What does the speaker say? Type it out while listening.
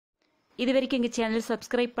இதுவரைக்கும் எங்கள் channel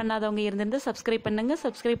subscribe பண்ணாதவங்க இருந்திருந்தால் சப்ஸ்கிரைப் பண்ணுங்க.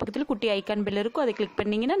 சப்ஸ்கிரைப் பக்கத்தில் குட்டி ஐக்கான் பெல் இருக்கும், அதை கிளிக்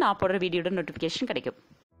பண்ணிங்கன்னா நான் போடுற வீடியோட நோட்டிஃபிகேஷன் கிடைக்கும்.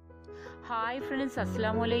 ஹாய் ஃப்ரெண்ட்ஸ்,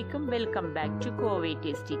 அஸ்ஸலாமு அலைக்கும். Welcome back to Kovai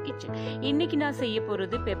tasty kitchen. இன்றைக்கி நான் செய்ய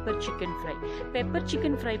போகிறது pepper chicken fry. Pepper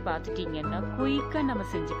chicken fry பார்த்துட்டிங்கன்னா குயிக்காக நம்ம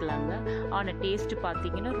செஞ்சுக்கலாங்க. ஆனால் டேஸ்ட்டு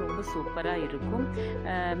பார்த்திங்கன்னா ரொம்ப சூப்பராக இருக்கும்.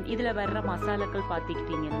 இதில் வர்ற மசாலாக்கள்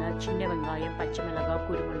பார்த்துக்கிட்டிங்கன்னா சின்ன வெங்காயம், பச்சை மிளகாய்,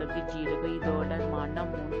 குருமிளகு, ஜீரகம், இதோட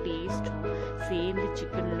மணமும் டேஸ்ட்டும் சேர்ந்து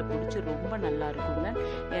சிக்கனில் பிடிச்சி ரொம்ப நல்லா இருக்குங்க.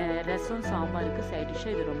 ரசம் சாம்பாருக்கு சைட்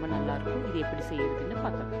டிஷ்ஷாக இது ரொம்ப நல்லாயிருக்கும். இது எப்படி செய்யறதுன்னு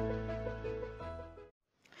பார்க்கலாம்.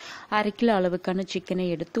 1/2 கிலோ அளவுக்கான சிக்கனை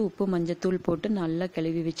எடுத்து உப்பு மஞ்சத்தூள் போட்டு நல்லா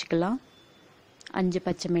கழுவி வச்சுக்கலாம். 5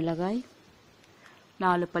 பச்சை மிளகாய்,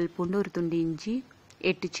 4 பல் பூண்டு, ஒரு துண்டு இஞ்சி,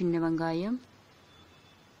 8 சின்ன வெங்காயம்,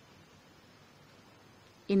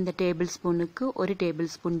 இந்த டேபிள் ஸ்பூனுக்கு 1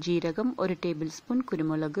 டேபிள் ஸ்பூன் ஜீரகம், 1 டேபிள் ஸ்பூன்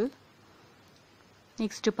குருமிளகு.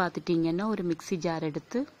 நெக்ஸ்ட்டு பார்த்துட்டிங்கன்னா ஒரு மிக்ஸி ஜார்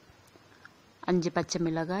எடுத்து 5 பச்சை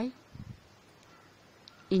மிளகாய்,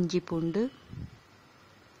 இஞ்சி பூண்டு,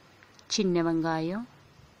 சின்ன வெங்காயம்,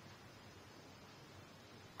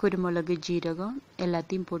 குருமிளகு, ஜீரகம்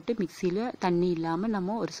எல்லாத்தையும் போட்டு மிக்சியில் தண்ணி இல்லாமல்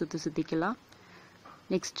நம்ம ஒரு சுற்றிக்கலாம்.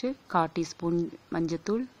 நெக்ஸ்ட்டு 1/4 டீஸ்பூன்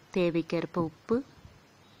மஞ்சத்தூள், தேவைக்கேற்ப உப்பு,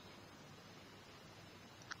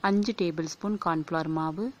 5 டேபிள் ஸ்பூன் கார்ன்ஃப்ளவர்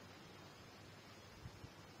மாவு.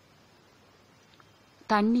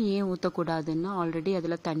 தண்ணி ஏன் ஊற்றக்கூடாதுன்னா ஆல்ரெடி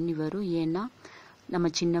அதில் தண்ணி வரும், ஏன்னா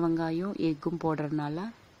நம்ம சின்ன வெங்காயம் எக்கும் போடுறதுனால.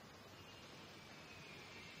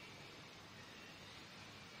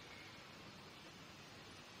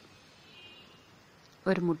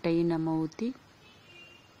 ஒரு முட்டையை நம்ம ஊற்றி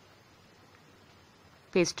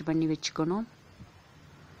பேஸ்ட் பண்ணி வச்சுக்கணும்.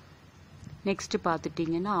 நெக்ஸ்ட்டு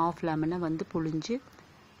பார்த்துட்டிங்கன்னா 1/2 லெமனை வந்து புழிஞ்சு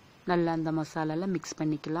நல்லா அந்த மசாலாலாம் மிக்ஸ்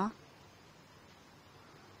பண்ணிக்கலாம்.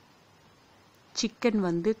 சிக்கன்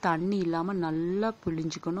வந்து தண்ணி இல்லாமல் நல்லா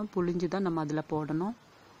புழிஞ்சுக்கணும். புழிஞ்சு தான் நம்ம அதில் போடணும்,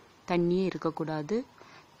 தண்ணியே இருக்கக்கூடாது.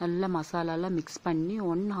 நல்லா மசாலாலாம் மிக்ஸ் பண்ணி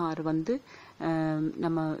 1 hour வந்து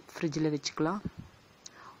நம்ம ஃப்ரிட்ஜில் வச்சுக்கலாம்.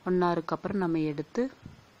 1 hourக்கு அப்புறம் நம்ம எடுத்து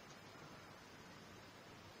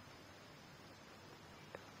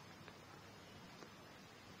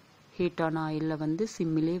ஹீட்டான ஆயிலில் வந்து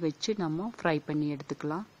சிம்மிலே வச்சு நம்ம ஃப்ரை பண்ணி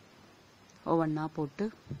எடுத்துக்கலாம். ஒவ்வொன்றா போட்டு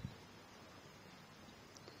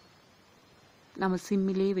நம்ம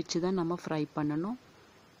சிம்மிலே வச்சு தான் நம்ம ஃப்ரை பண்ணணும்.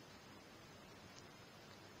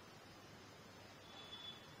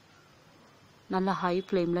 நல்லா ஹை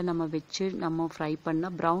ஃப்ளேமில் நம்ம வச்சு நம்ம ஃப்ரை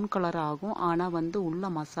பண்ணால் ப்ரௌன் கலர் ஆகும். ஆனால் வந்து உள்ள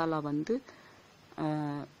மசாலா வந்து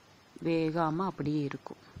வேகாமல் அப்படியே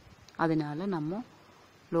இருக்கும். அதனால நம்ம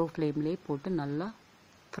லோ ஃப்ளேம்லேயே போட்டு நல்லா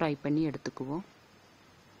ஃப்ரை பண்ணி எடுத்துக்குவோம்.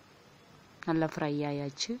 நல்லா ஃப்ரை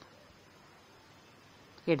ஆயாச்சு,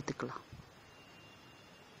 எடுத்துக்கலாம்.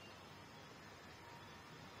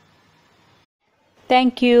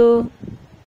 தேங்க்யூ.